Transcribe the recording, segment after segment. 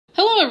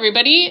Hello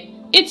everybody,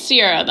 it's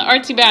Sierra, the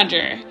Artsy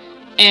Badger,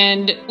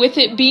 and with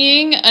it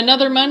being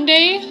another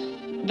Monday,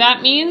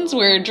 that means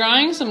we're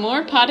drawing some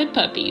more potted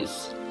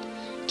puppies.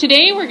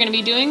 Today we're going to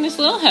be doing this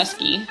little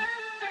husky.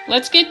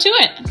 Let's get to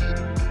it!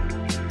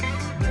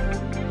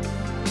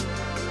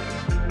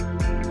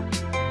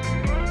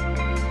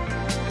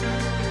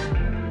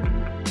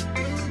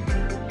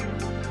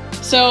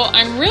 So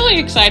I'm really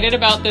excited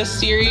about this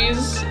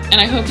series, and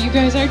I hope you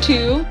guys are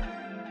too.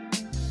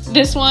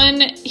 This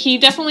one, he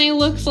definitely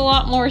looks a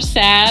lot more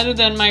sad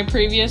than my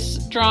previous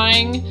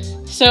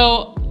drawing,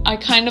 so I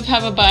kind of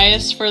have a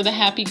bias for the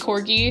happy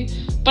corgi,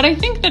 but I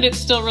think that it's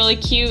still really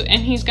cute, and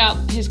he's got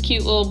his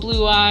cute little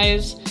blue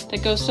eyes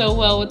that go so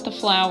well with the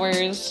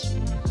flowers.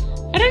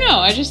 I don't know,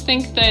 I just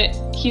think that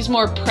he's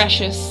more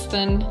precious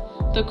than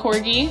the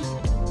corgi.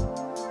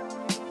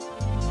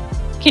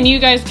 Can you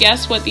guys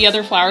guess what the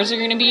other flowers are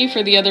going to be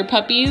for the other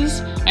puppies?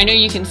 I know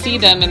you can see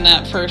them in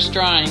that first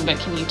drawing, but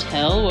can you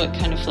tell what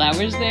kind of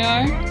flowers they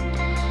are?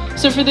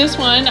 So for this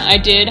one, I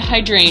did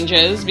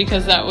hydrangeas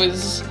because that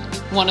was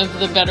one of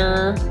the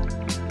better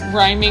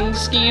rhyming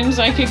schemes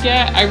I could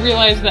get. I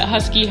realized that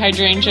husky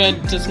hydrangea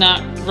does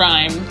not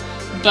rhyme,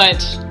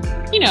 but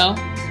you know,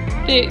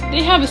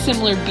 they have a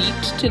similar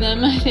beat to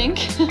them, I think.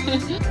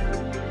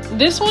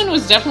 This one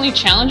was definitely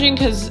challenging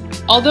because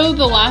although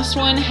the last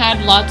one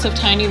had lots of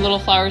tiny little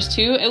flowers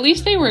too, at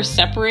least they were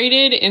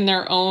separated in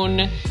their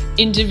own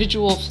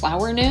individual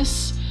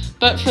flowerness.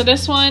 But for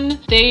this one,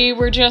 they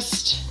were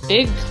just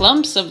big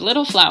clumps of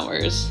little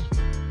flowers.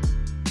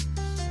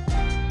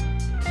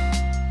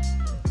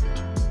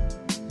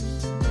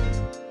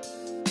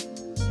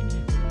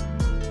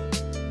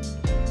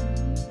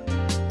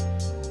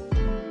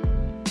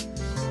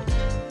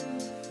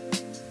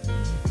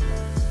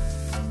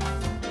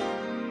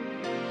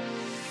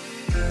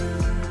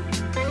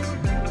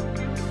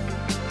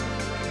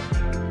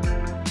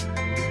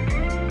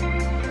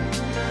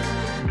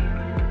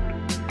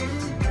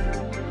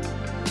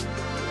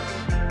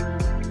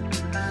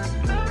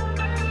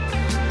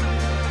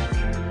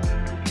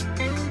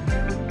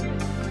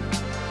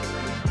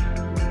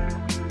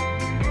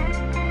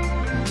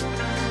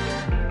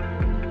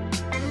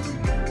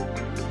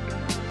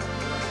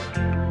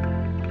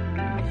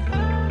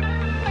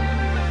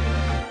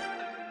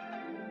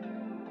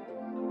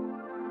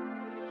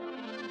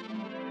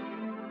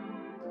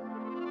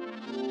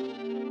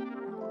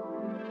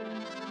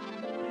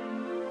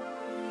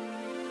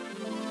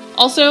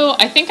 Also,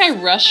 I think I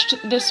rushed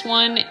this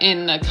one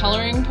in the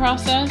coloring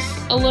process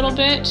a little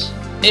bit.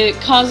 It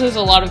causes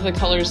a lot of the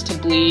colors to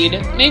bleed.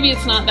 Maybe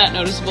it's not that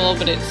noticeable,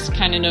 but it's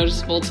kind of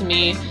noticeable to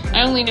me.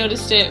 I only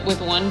noticed it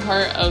with one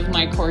part of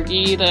my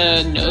corgi.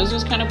 The nose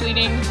was kind of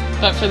bleeding,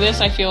 but for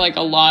this I feel like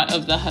a lot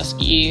of the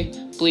husky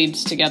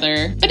bleeds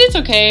together. But it's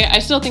okay, I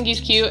still think he's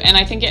cute, and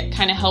I think it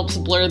kind of helps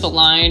blur the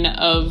line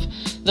of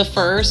the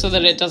fur so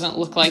that it doesn't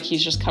look like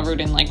he's just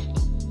covered in like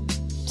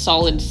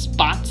solid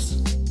spots.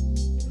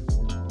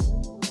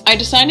 I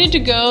decided to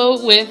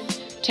go with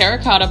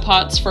terracotta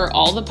pots for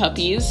all the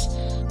puppies.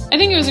 I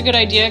think it was a good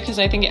idea because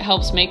I think it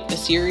helps make the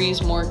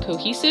series more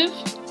cohesive.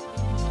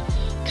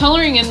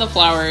 Coloring in the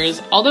flowers,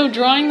 although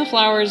drawing the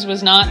flowers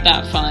was not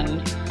that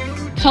fun,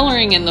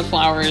 coloring in the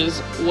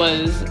flowers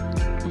was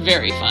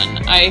very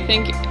fun. I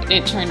think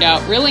it turned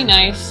out really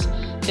nice.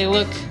 They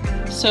look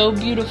so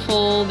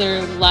beautiful,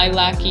 they're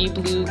lilac-y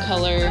blue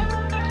color.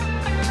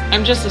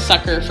 I'm just a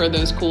sucker for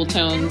those cool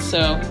tones,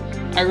 so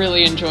I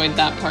really enjoyed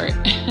that part.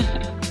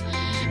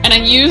 And I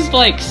used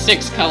like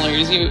 6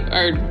 colors,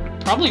 or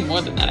probably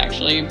more than that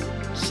actually,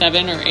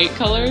 7 or 8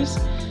 colors,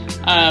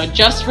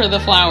 just for the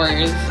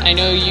flowers. I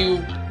know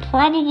you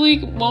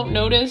probably won't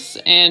notice,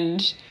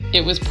 and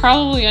it was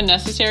probably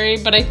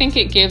unnecessary, but I think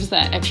it gives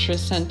that extra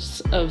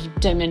sense of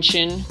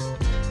dimension.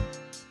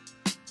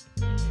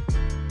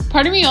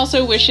 Part of me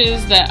also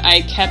wishes that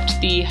I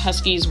kept the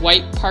husky's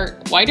white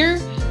part whiter,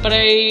 but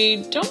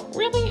I don't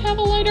really have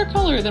a lighter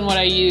color than what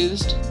I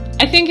used.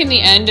 I think in the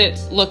end it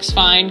looks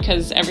fine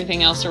because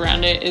everything else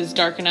around it is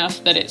dark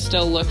enough that it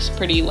still looks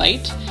pretty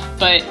light,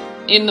 but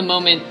in the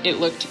moment it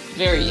looked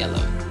very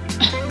yellow.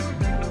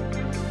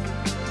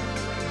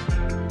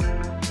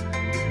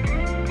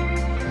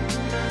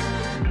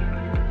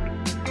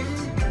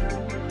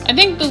 I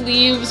think the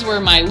leaves were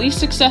my least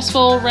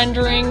successful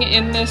rendering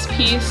in this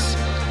piece.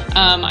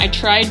 I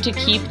tried to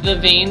keep the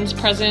veins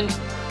present,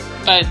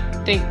 but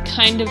they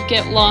kind of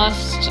get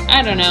lost.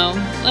 I don't know.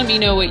 Let me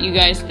know what you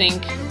guys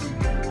think.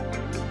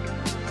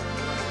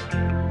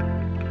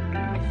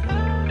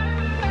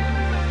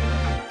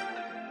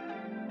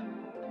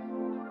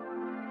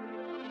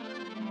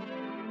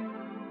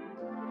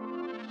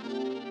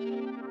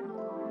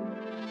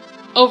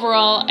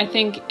 Overall, I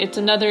think it's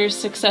another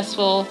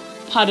successful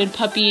potted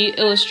puppy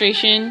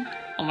illustration.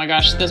 Oh my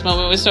gosh, this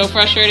moment was so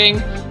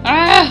frustrating.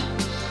 Ah!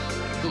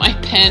 My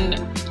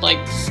pen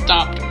like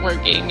stopped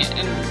working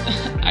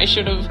and I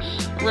should have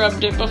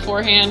rubbed it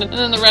beforehand. And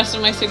then the rest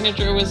of my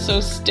signature was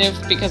so stiff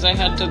because I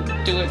had to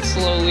do it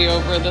slowly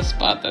over the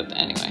spot that,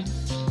 anyway,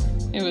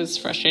 it was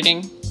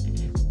frustrating.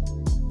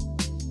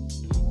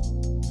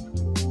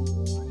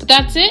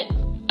 that's it.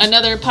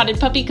 Another potted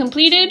puppy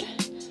completed.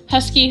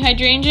 Husky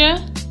hydrangea.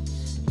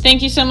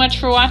 Thank you so much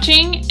for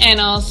watching, and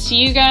I'll see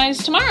you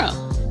guys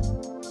tomorrow.